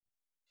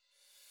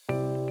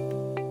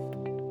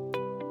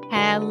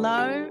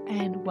Hello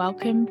and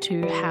welcome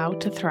to How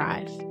to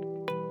Thrive.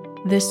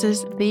 This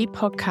is the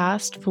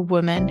podcast for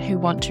women who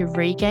want to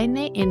regain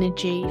their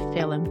energy,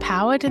 feel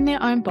empowered in their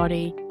own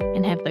body,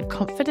 and have the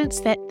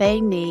confidence that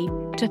they need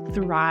to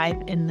thrive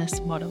in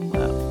this modern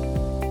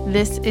world.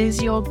 This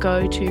is your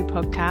go-to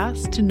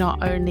podcast to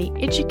not only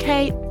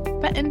educate,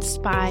 but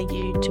inspire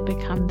you to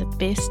become the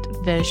best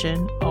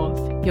version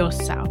of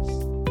yourself.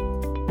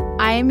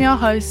 I am your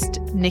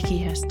host,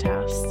 Nikki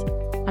Hursthouse.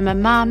 I'm a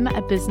mum,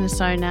 a business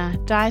owner,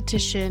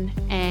 dietitian,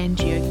 and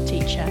yoga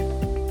teacher.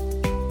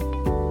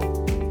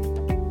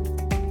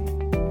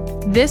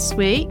 This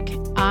week,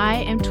 I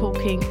am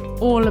talking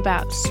all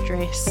about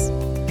stress,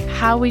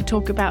 how we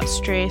talk about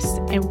stress,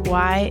 and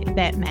why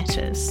that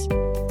matters.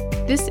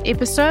 This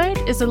episode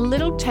is a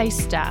little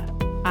taster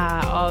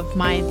of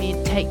my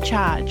event Take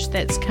Charge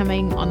that's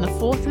coming on the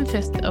 4th and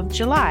 5th of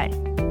July.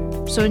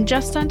 So in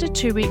just under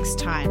 2 weeks'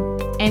 time.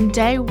 And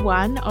day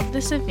one of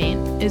this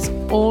event is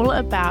all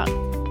about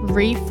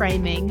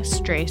reframing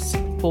stress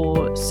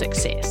for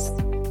success.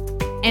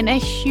 And a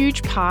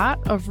huge part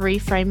of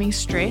reframing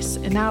stress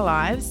in our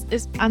lives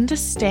is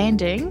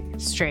understanding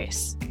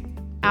stress,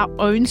 our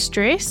own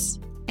stress,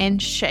 and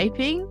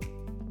shaping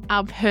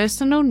our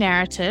personal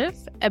narrative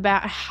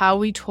about how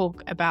we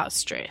talk about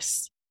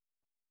stress.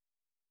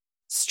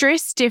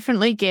 Stress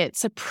definitely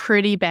gets a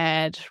pretty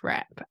bad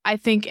rap. I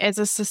think as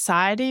a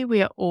society,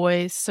 we are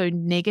always so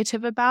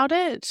negative about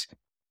it.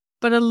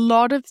 But a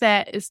lot of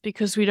that is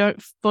because we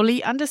don't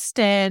fully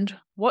understand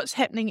what's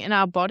happening in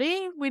our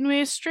body when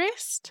we're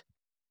stressed.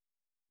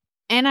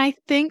 And I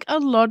think a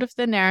lot of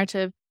the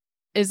narrative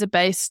is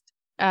based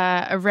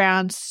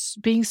around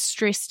being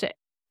stressed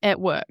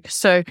at work.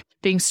 So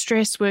being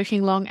stressed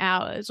working long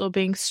hours or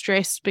being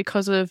stressed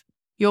because of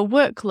your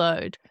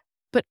workload.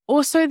 But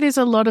also there's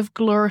a lot of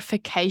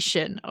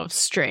glorification of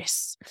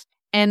stress.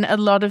 And a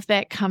lot of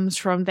that comes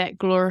from that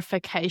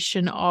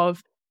glorification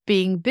of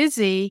being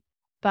busy,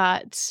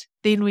 but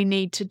then we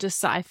need to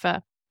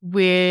decipher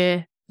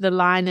where the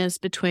line is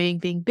between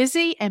being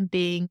busy and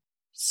being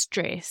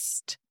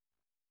stressed.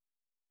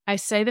 I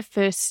say the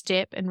first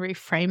step in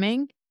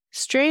reframing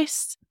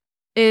stress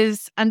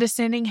is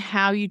understanding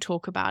how you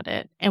talk about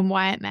it and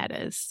why it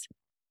matters.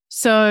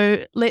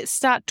 So let's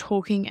start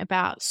talking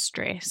about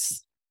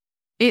stress.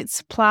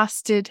 It's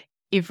plastered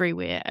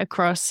everywhere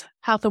across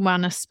health and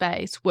wellness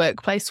space,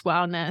 workplace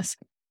wellness.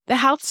 The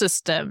health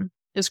system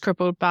is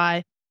crippled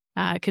by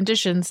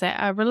conditions that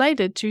are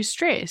related to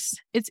stress.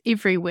 It's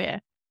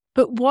everywhere.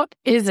 But what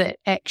is it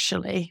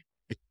actually?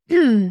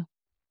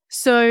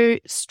 So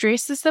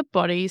stress is the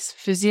body's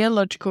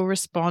physiological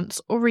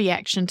response or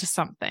reaction to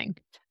something.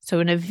 So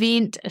an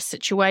event, a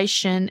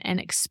situation, an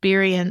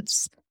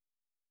experience.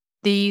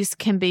 These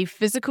can be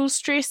physical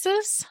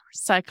stresses,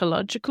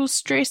 psychological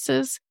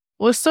stresses,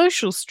 or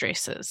social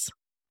stresses.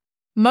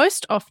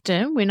 Most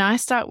often, when I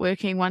start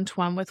working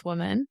one-to-one with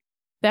women,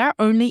 they're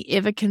only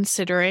ever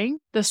considering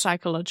the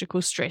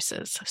psychological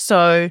stresses.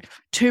 So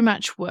too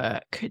much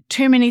work,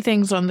 too many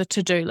things on the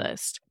to-do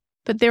list.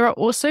 But there are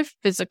also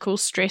physical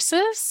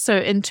stresses, so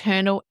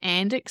internal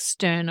and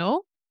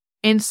external,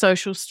 and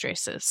social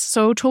stresses.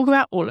 So we'll talk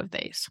about all of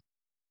these.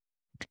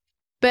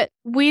 But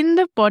when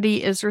the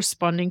body is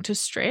responding to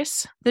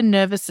stress, the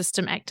nervous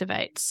system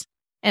activates.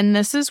 And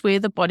this is where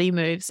the body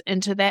moves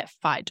into that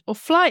fight or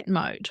flight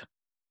mode.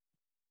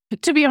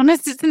 To be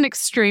honest, it's an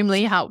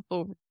extremely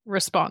helpful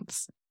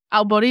response.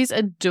 Our bodies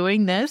are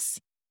doing this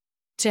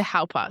to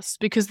help us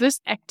because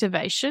this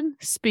activation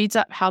speeds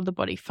up how the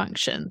body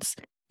functions.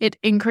 It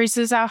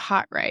increases our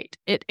heart rate,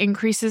 it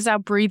increases our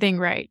breathing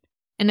rate,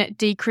 and it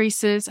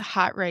decreases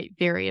heart rate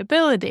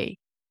variability.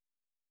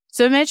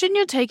 So imagine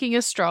you're taking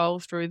a stroll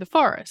through the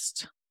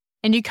forest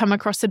and you come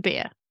across a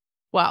bear.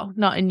 Well,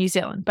 not in New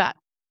Zealand, but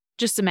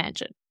just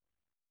imagine.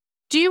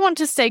 Do you want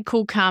to stay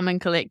cool, calm,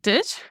 and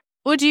collected?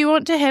 Or do you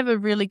want to have a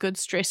really good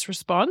stress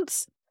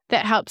response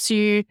that helps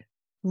you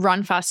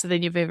run faster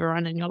than you've ever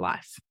run in your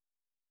life?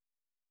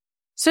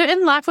 So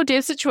in life or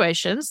death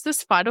situations,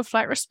 this fight or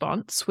flight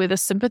response, where the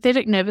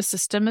sympathetic nervous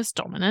system is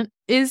dominant,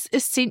 is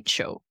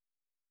essential.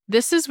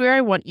 This is where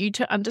I want you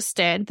to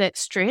understand that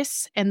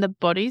stress and the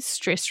body's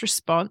stress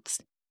response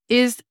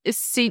is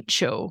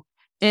essential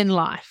in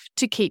life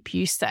to keep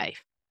you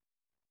safe.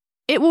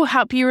 It will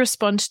help you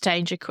respond to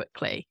danger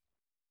quickly.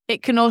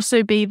 It can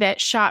also be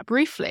that sharp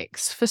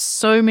reflex for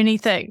so many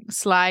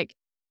things, like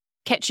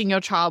catching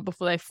your child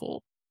before they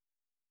fall.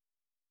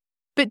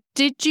 But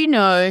did you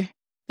know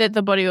that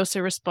the body also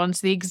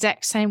responds the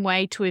exact same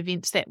way to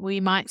events that we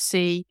might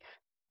see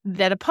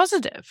that are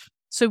positive?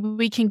 So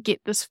we can get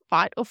this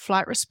fight or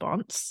flight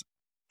response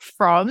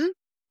from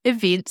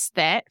events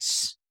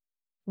that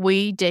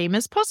we deem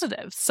as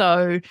positive.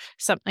 So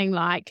something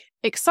like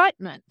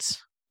excitement,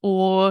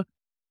 or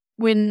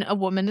when a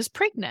woman is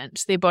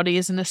pregnant, their body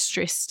is in a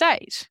stressed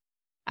state,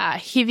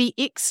 heavy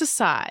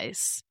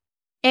exercise,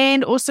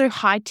 and also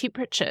high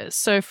temperatures.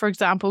 So for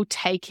example,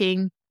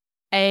 taking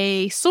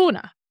a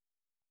sauna.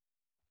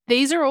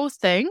 These are all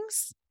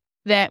things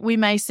that we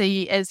may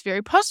see as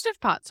very positive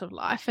parts of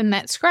life, and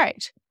that's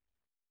great.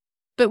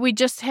 But we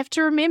just have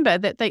to remember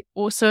that they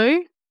also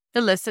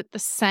elicit the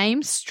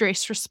same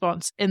stress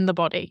response in the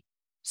body.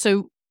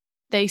 So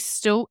they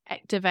still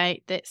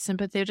activate that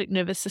sympathetic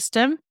nervous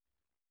system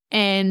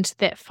and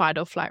that fight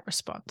or flight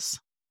response.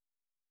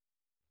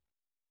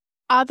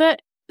 Other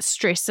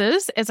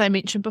stresses, as I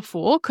mentioned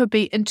before, could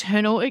be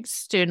internal,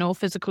 external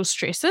physical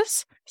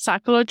stresses,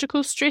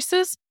 psychological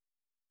stresses,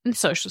 and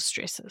social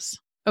stresses.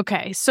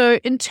 Okay, so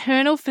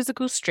internal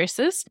physical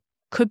stresses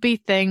could be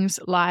things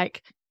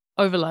like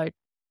overload,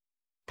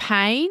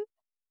 pain,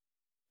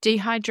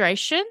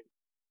 dehydration,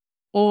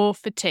 or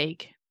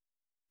fatigue.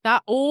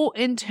 They're all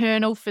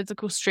internal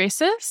physical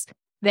stresses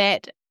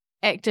that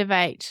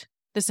activate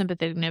the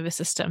sympathetic nervous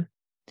system.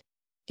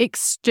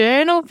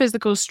 External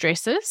physical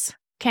stresses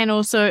can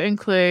also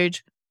include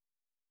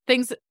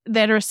things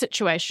that are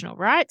situational,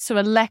 right? So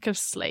a lack of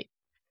sleep,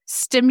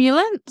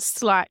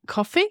 stimulants like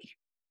coffee,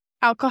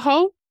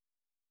 alcohol,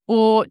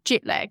 or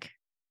jet lag,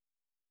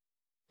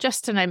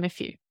 just to name a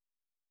few.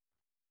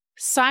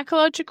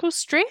 Psychological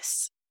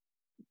stress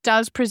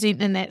does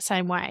present in that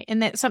same way.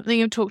 And that's something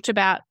you talked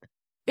about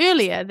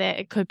earlier, that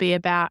it could be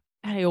about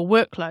your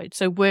workload.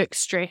 So work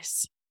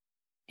stress,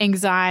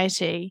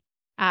 anxiety,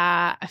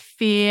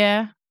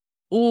 fear,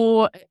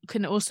 or it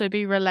can also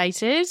be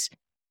related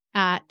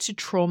to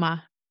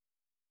trauma.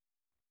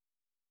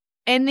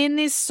 And then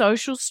there's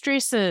social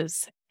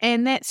stresses.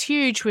 And that's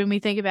huge when we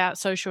think about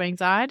social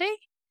anxiety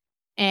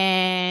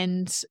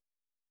and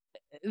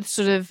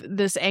sort of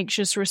this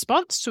anxious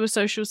response to a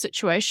social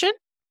situation,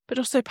 but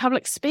also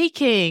public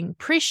speaking,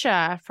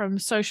 pressure from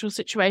social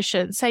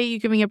situations. Say you're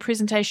giving a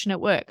presentation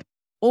at work.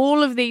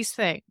 All of these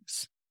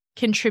things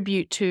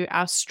contribute to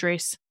our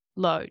stress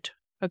load,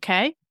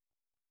 okay?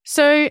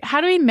 So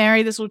how do we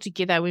marry this all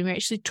together when we're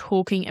actually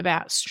talking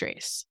about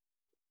stress?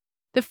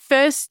 The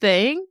first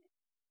thing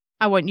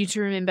I want you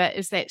to remember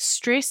is that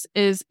stress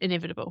is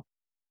inevitable,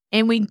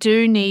 and we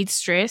do need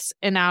stress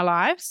in our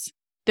lives.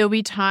 There'll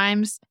be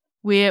times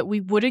where we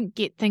wouldn't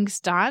get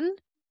things done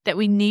that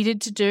we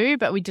needed to do,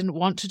 but we didn't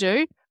want to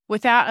do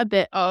without a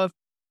bit of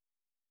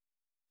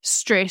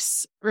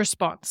stress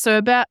response. So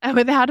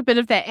without a bit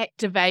of that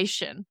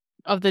activation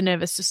of the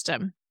nervous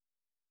system.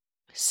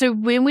 So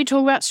when we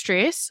talk about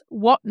stress,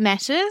 what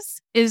matters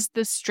is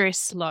the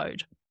stress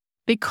load,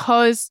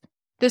 because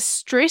the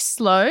stress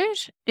load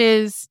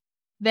is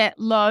that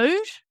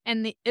load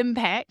and the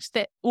impact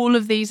that all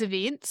of these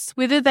events,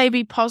 whether they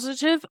be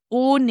positive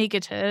or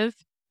negative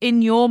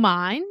in your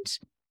mind,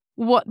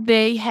 what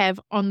they have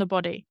on the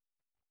body.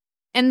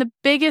 And the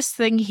biggest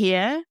thing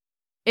here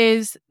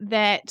is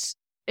that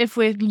if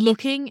we're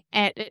looking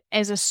at it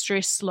as a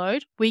stress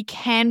load, we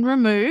can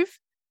remove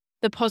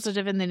the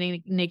positive and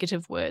the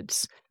negative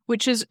words,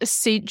 which is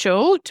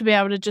essential to be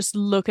able to just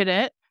look at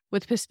it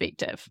with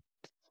perspective.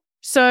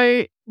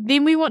 So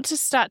then we want to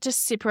start to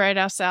separate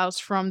ourselves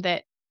from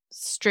that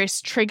stress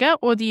trigger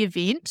or the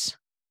event.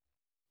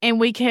 And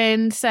we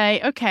can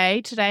say,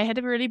 okay, today I had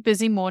a really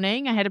busy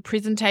morning. I had a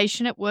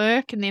presentation at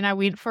work, and then I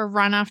went for a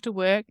run after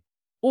work.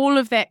 All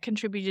of that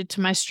contributed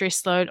to my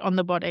stress load on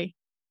the body.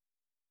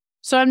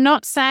 So I'm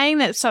not saying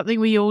that's something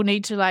we all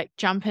need to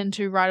jump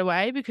into right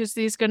away, because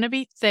there's going to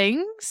be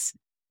things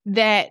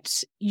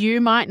that you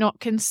might not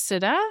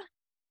consider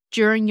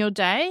during your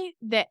day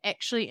that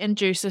actually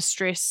induce a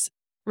stress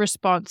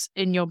response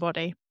in your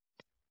body.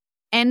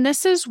 And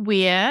this is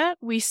where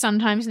we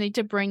sometimes need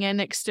to bring in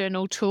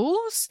external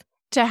tools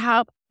to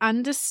help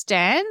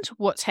understand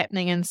what's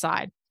happening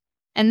inside.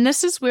 And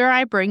this is where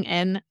I bring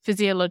in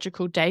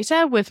physiological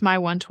data with my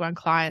one-to-one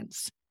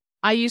clients.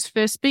 I use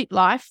Firstbeat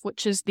Life,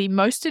 which is the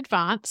most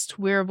advanced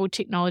wearable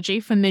technology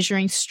for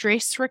measuring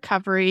stress,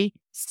 recovery,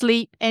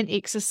 sleep, and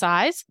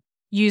exercise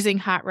using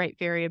heart rate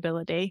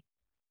variability.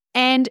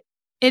 And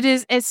it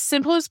is as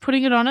simple as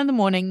putting it on in the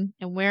morning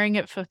and wearing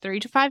it for 3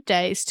 to 5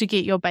 days to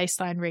get your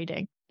baseline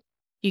reading.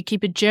 You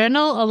keep a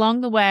journal along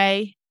the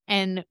way,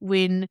 and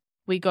when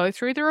we go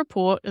through the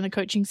report in the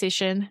coaching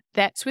session,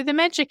 that's where the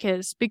magic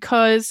is,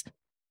 because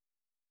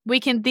we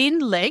can then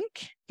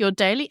link your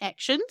daily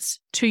actions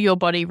to your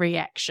body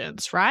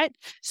reactions, right?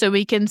 So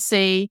we can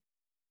see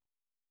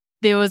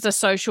there was a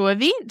social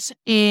event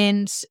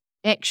and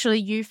actually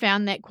you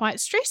found that quite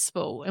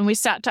stressful. And we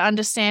start to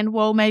understand,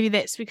 well, maybe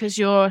that's because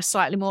you're a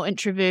slightly more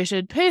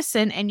introverted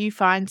person and you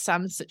find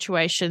some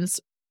situations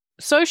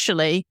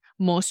socially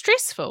more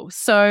stressful.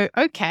 So,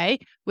 okay,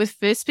 with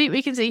Firstbeat,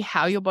 we can see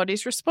how your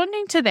body's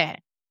responding to that.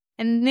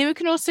 And then we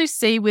can also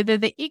see whether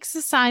the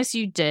exercise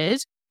you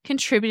did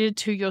contributed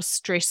to your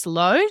stress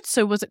load.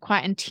 So was it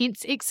quite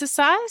intense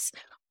exercise,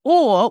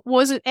 or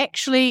was it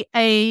actually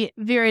a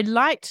very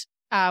light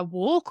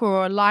walk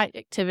or a light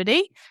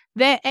activity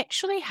that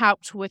actually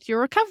helped with your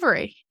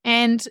recovery?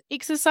 And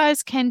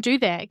exercise can do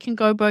that. It can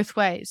go both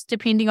ways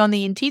depending on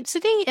the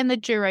intensity and the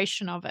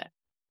duration of it.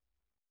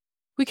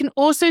 We can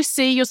also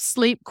see your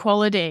sleep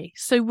quality.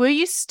 So were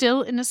you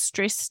still in a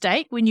stress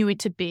state when you went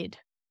to bed?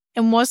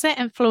 And was that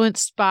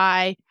influenced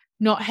by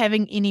not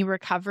having any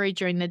recovery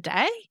during the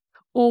day?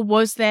 Or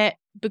was that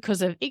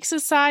because of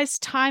exercise,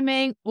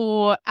 timing,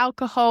 or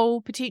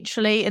alcohol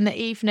potentially in the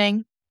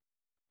evening?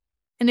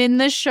 And then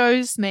this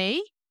shows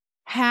me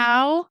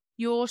how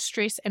your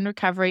stress and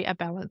recovery are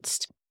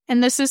balanced.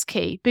 And this is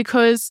key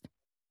because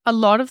a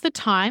lot of the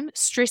time,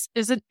 stress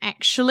isn't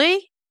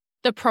actually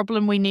the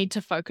problem we need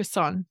to focus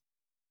on.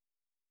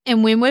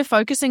 And when we're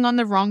focusing on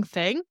the wrong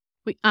thing,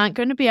 we aren't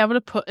going to be able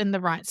to put in the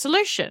right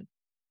solution.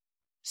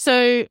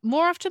 So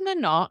more often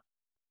than not,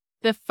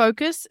 the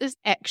focus is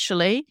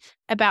actually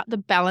about the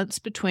balance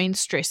between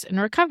stress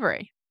and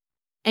recovery.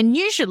 And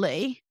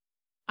usually,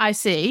 I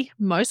see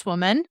most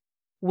women,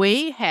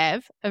 we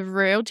have a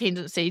real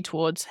tendency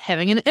towards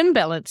having an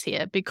imbalance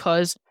here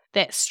because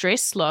that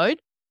stress load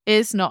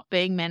is not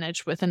being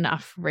managed with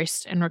enough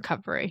rest and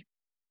recovery.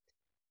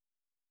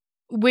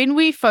 When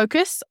we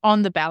focus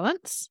on the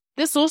balance,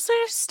 this also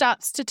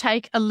starts to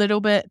take a little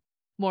bit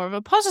more of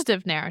a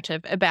positive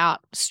narrative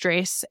about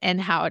stress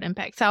and how it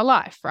impacts our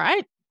life,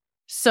 right?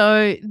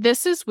 So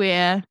this is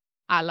where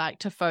I like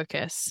to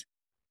focus.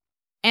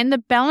 And the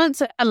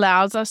balance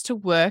allows us to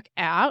work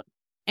out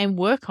and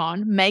work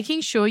on making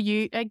sure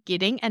you are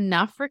getting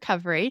enough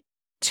recovery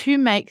to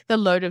make the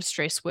load of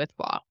stress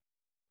worthwhile.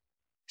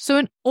 So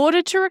in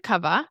order to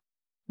recover,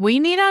 we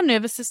need our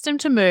nervous system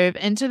to move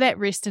into that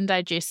rest and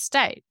digest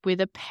state where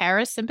the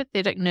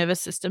parasympathetic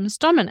nervous system is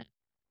dominant.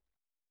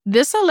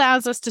 This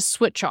allows us to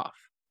switch off,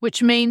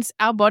 which means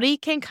our body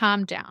can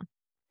calm down.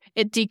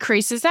 It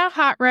decreases our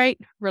heart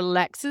rate,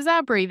 relaxes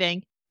our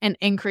breathing, and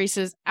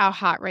increases our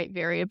heart rate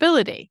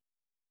variability.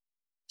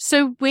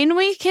 So when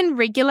we can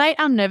regulate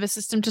our nervous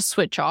system to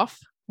switch off,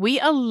 we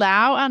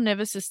allow our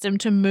nervous system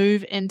to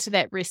move into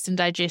that rest and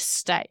digest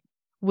state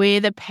where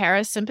the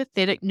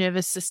parasympathetic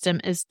nervous system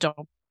is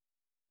dominant.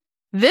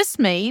 This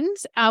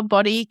means our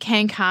body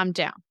can calm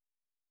down.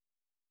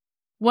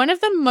 One of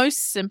the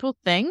most simple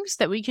things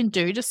that we can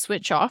do to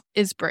switch off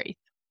is breathe.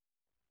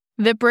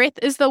 The breath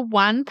is the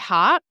one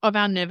part of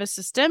our nervous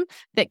system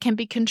that can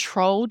be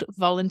controlled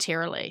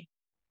voluntarily.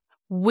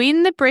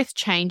 When the breath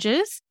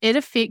changes, it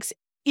affects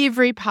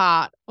every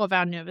part of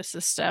our nervous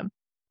system,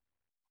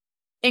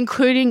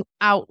 including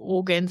our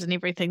organs and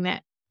everything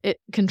that it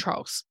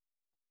controls.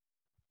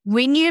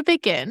 When you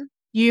begin,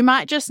 you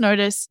might just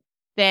notice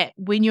that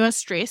when you are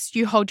stressed,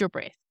 you hold your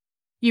breath.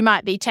 You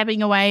might be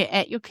tapping away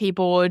at your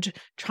keyboard,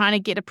 trying to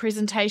get a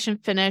presentation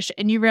finished,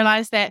 and you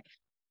realize that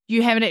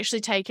you haven't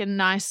actually taken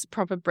nice,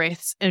 proper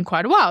breaths in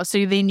quite a while.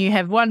 So then you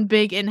have one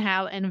big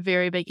inhale and a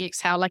very big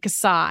exhale, like a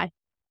sigh.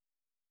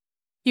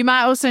 You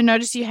might also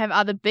notice you have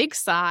other big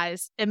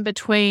sighs in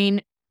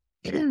between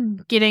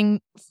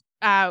getting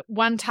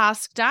one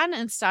task done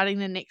and starting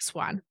the next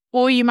one.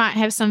 Or you might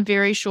have some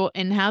very short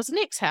inhales and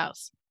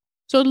exhales.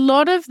 So a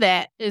lot of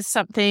that is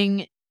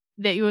something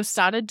that you have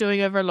started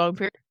doing over a long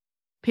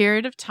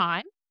period of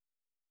time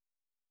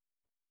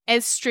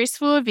as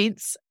stressful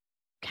events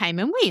came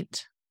and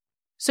went.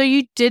 So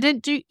you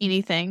didn't do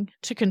anything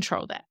to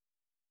control that.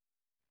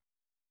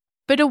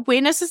 But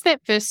awareness is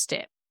that first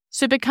step.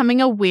 So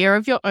becoming aware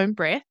of your own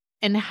breath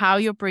and how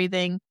you're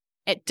breathing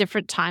at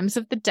different times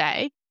of the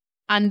day,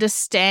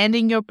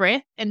 understanding your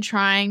breath and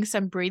trying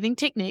some breathing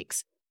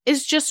techniques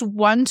is just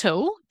one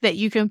tool that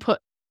you can put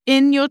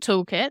in your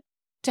toolkit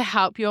to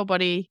help your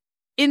body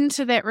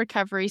into that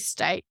recovery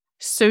state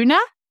sooner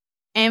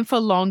and for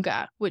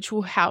longer, which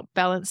will help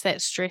balance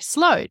that stress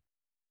load.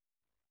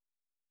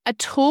 A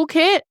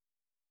toolkit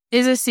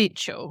is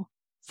essential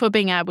for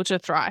being able to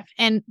thrive.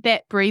 And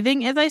that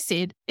breathing, as I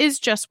said, is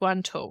just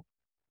one tool.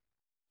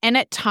 And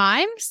at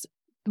times,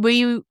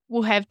 we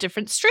will have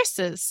different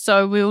stresses,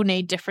 so we'll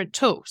need different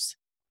tools.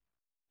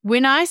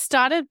 When I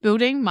started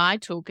building my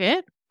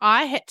toolkit,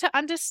 I had to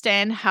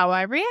understand how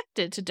I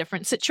reacted to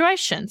different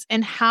situations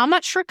and how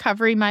much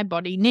recovery my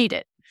body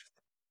needed.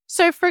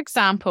 So, for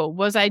example,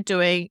 was I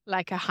doing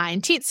like a high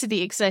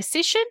intensity exercise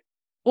session,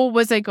 or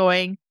was I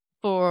going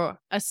for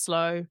a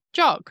slow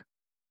jog?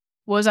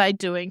 Was I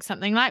doing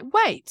something like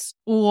weights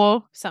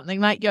or something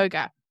like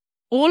yoga?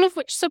 All of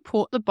which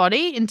support the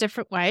body in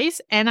different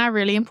ways and are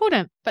really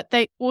important, but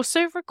they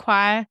also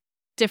require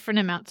different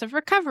amounts of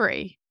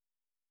recovery.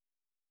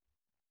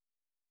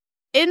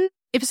 In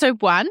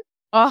episode 1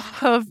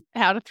 of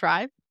How to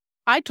Thrive,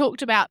 I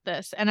talked about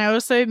this, and I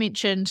also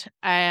mentioned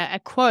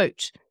a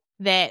quote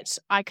that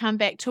I come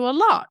back to a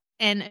lot,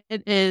 and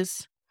it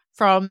is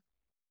from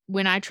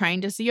when I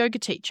trained as a yoga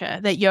teacher,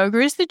 that yoga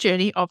is the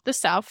journey of the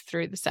self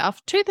through the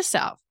self to the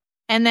self,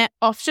 and that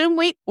often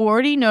we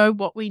already know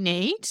what we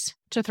need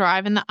to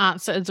thrive and the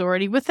answer is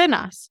already within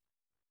us.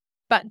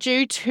 But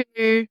due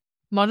to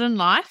modern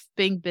life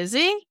being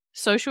busy,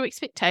 social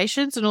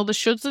expectations and all the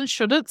shoulds and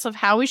shouldn'ts of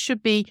how we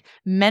should be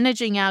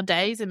managing our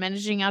days and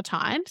managing our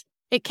times,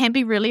 it can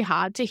be really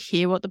hard to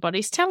hear what the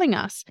body's telling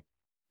us.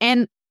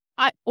 And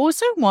I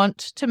also want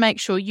to make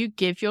sure you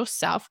give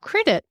yourself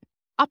credit.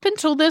 Up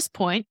until this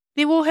point,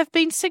 there will have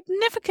been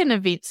significant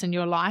events in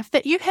your life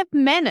that you have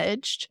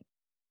managed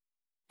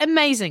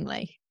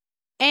amazingly.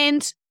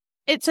 And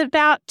it's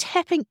about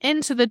tapping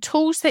into the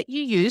tools that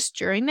you used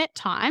during that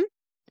time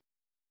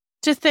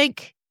to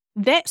think,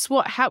 that's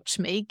what helped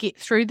me get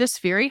through this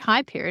very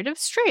high period of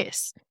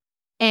stress.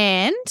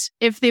 And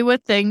if there were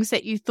things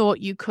that you thought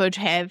you could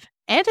have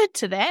added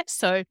to that,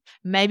 so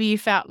maybe you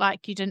felt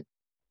like you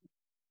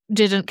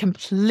didn't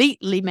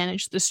completely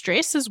manage the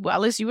stress as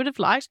well as you would have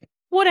liked,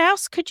 what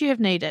else could you have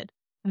needed?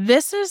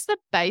 This is the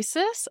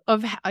basis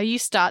of how you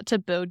start to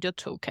build your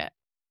toolkit.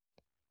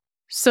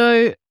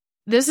 So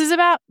this is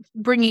about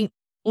bringing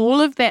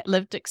all of that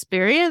lived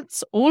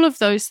experience, all of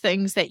those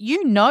things that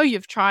you know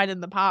you've tried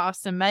in the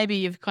past and maybe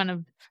you've kind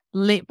of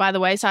let by the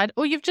wayside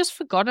or you've just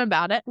forgotten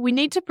about it. We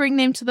need to bring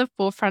them to the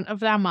forefront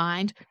of our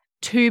mind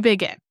to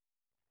begin.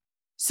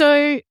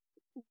 So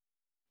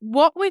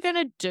what we're going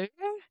to do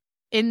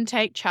in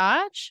Take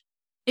Charge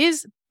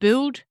is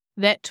build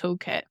that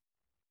toolkit,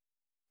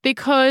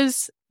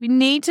 because we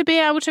need to be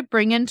able to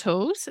bring in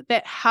tools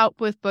that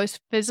help with both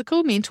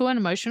physical, mental, and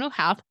emotional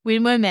health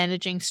when we're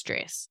managing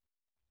stress.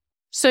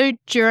 So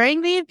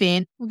during the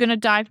event, we're going to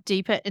dive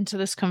deeper into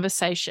this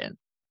conversation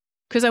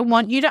because I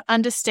want you to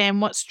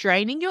understand what's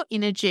draining your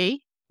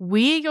energy,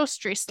 where your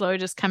stress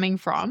load is coming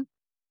from,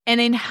 and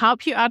then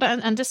help you out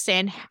and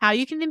understand how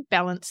you can then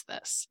balance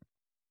this.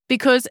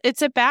 Because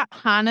it's about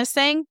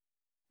harnessing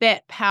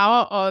that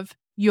power of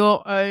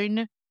your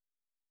own,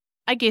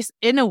 I guess,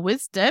 inner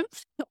wisdom,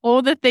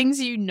 all the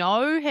things you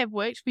know have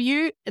worked for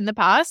you in the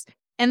past,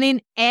 and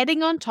then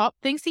adding on top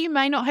things that you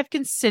may not have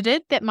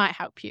considered that might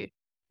help you.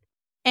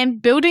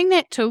 And building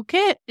that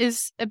toolkit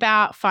is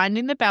about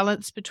finding the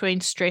balance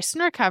between stress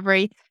and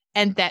recovery,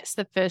 and that's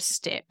the first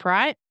step,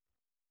 right?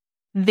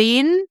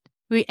 Then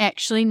we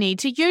actually need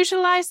to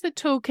utilize the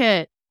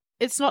toolkit.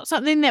 It's not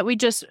something that we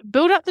just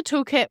build up the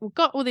toolkit, we've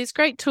got all these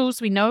great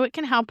tools, we know it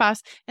can help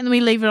us, and then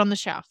we leave it on the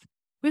shelf.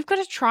 We've got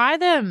to try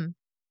them.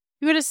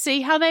 You've got to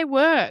see how they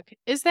work.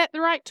 Is that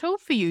the right tool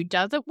for you?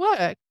 Does it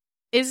work?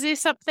 Is there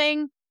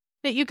something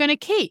that you're going to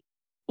keep?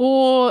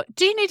 Or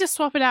do you need to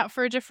swap it out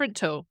for a different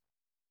tool?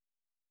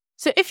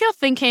 So if you're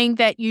thinking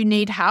that you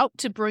need help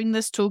to bring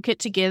this toolkit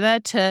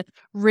together to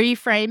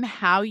reframe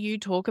how you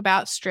talk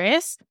about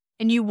stress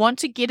and you want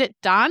to get it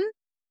done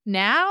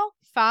now,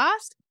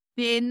 fast,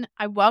 then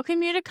I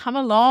welcome you to come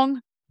along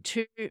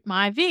to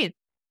my event.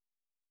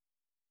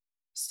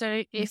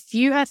 So if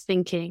you are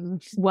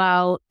thinking,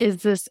 well,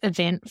 is this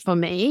event for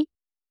me?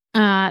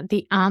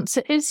 The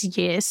answer is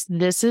yes,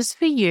 this is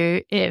for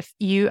you if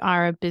you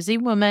are a busy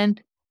woman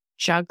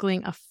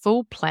juggling a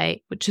full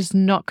plate, which is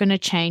not going to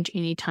change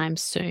anytime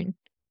soon.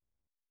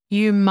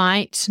 You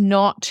might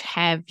not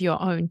have your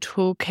own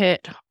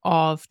toolkit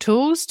of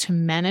tools to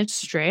manage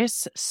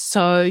stress,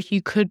 so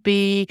you could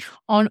be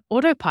on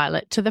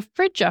autopilot to the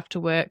fridge after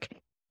work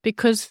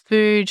because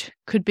food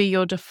could be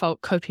your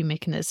default coping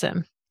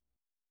mechanism.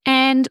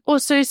 And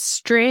also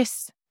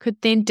stress could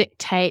then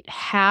dictate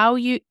how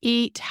you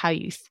eat, how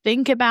you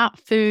think about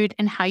food,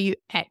 and how you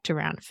act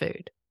around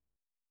food.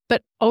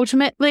 But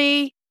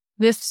ultimately,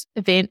 this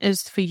event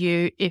is for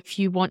you if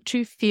you want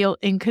to feel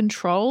in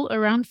control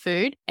around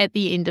food at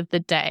the end of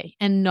the day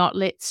and not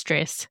let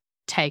stress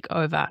take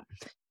over.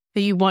 So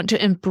you want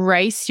to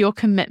embrace your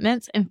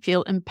commitments and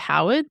feel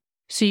empowered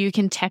so you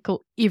can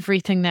tackle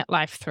everything that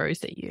life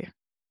throws at you.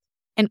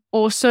 And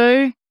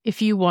also,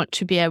 if you want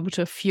to be able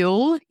to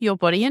fuel your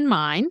body and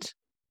mind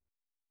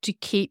to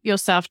keep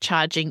yourself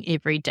charging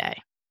every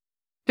day.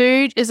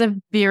 Food is a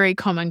very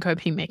common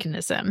coping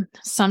mechanism.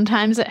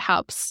 Sometimes it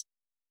helps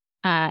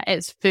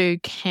as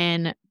food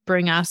can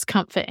bring us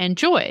comfort and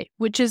joy,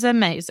 which is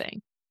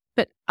amazing.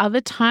 But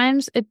other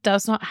times it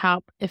does not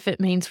help if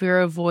it means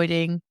we're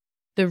avoiding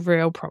the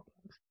real problem.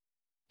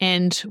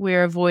 And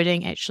we're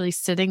avoiding actually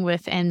sitting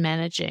with and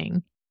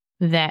managing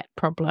that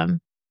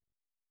problem.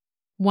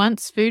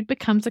 Once food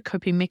becomes a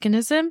coping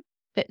mechanism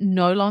that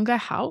no longer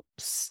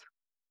helps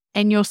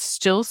and you're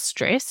still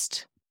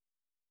stressed,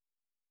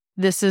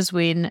 this is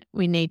when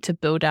we need to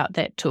build out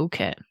that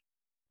toolkit.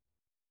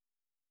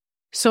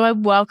 So I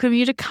welcome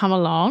you to come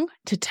along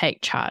to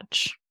take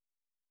charge.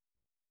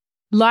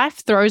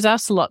 Life throws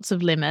us lots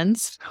of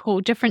lemons, all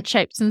different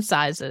shapes and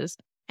sizes,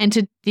 and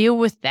to deal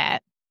with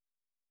that,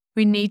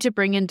 we need to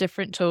bring in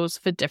different tools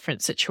for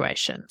different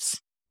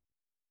situations.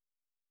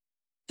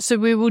 So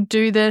we will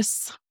do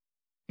this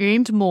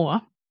and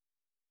more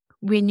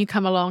when you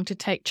come along to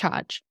take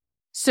charge.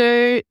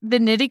 So the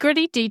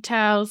nitty-gritty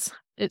details,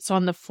 it's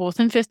on the 4th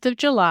and 5th of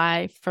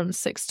July from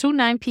 6 till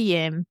 9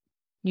 p.m.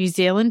 New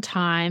Zealand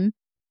time.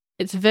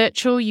 It's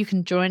virtual, you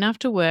can join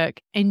after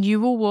work, and you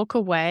will walk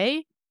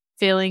away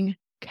feeling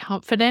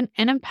confident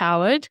and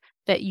empowered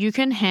that you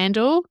can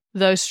handle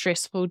those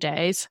stressful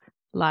days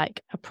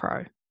like a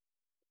pro.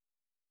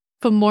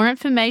 For more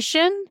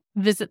information,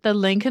 visit the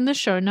link in the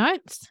show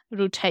notes.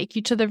 It'll take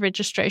you to the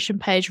registration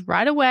page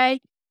right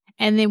away,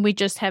 and then we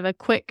just have a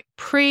quick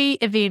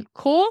pre-event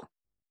call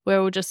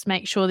where we'll just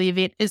make sure the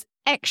event is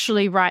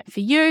actually right for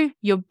you.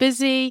 You're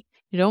busy,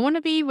 you don't want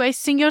to be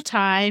wasting your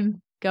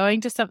time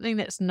going to something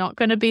that's not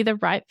going to be the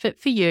right fit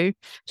for you.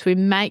 So we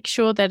make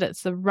sure that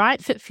it's the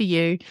right fit for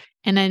you,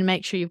 and then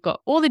make sure you've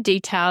got all the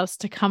details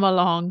to come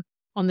along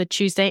on the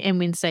Tuesday and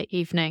Wednesday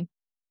evening.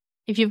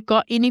 If you've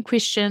got any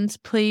questions,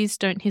 please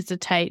don't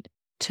hesitate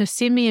to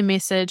send me a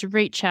message,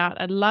 reach out.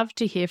 I'd love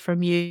to hear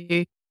from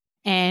you.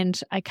 And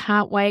I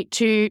can't wait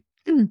to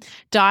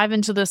dive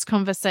into this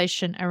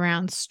conversation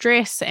around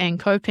stress and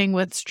coping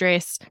with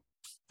stress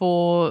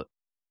for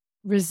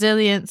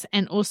resilience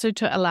and also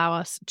to allow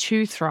us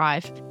to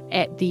thrive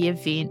at the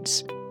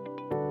event.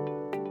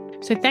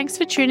 So thanks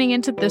for tuning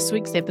into this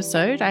week's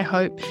episode. I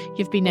hope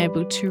you've been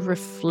able to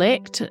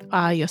reflect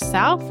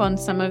yourself on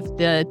some of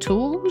the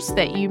tools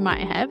that you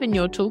might have in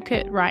your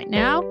toolkit right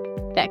now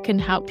that can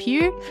help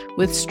you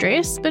with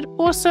stress, but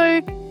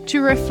also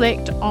to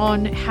reflect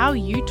on how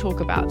you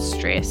talk about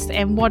stress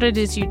and what it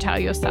is you tell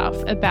yourself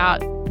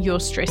about your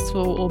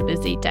stressful or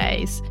busy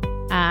days,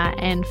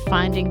 and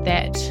finding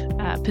that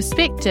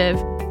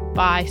perspective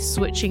by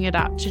switching it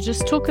up to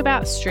just talk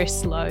about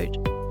stress load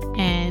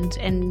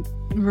and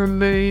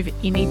remove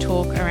any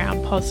talk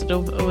around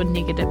positive or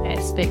negative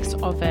aspects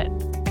of it.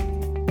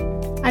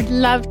 I'd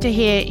love to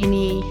hear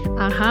any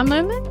aha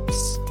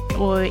moments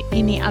or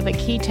any other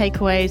key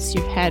takeaways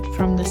you've had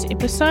from this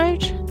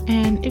episode.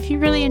 And if you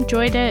really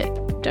enjoyed it,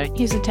 don't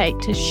hesitate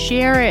to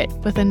share it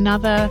with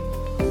another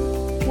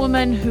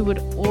woman who would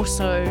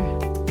also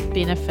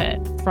benefit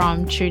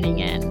from tuning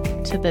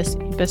in to this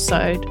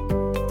episode.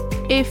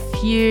 If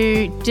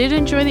you did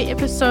enjoy the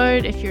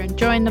episode, if you're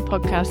enjoying the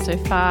podcast so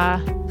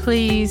far,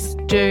 please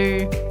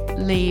do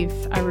leave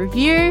a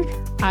review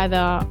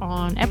either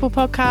on Apple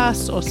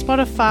Podcasts or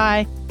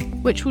Spotify,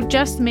 which will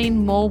just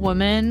mean more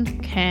women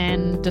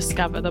can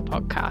discover the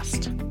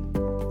podcast.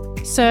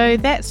 So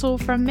that's all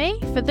from me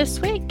for this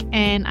week,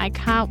 and I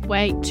can't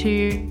wait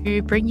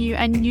to bring you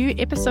a new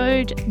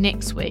episode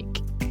next week.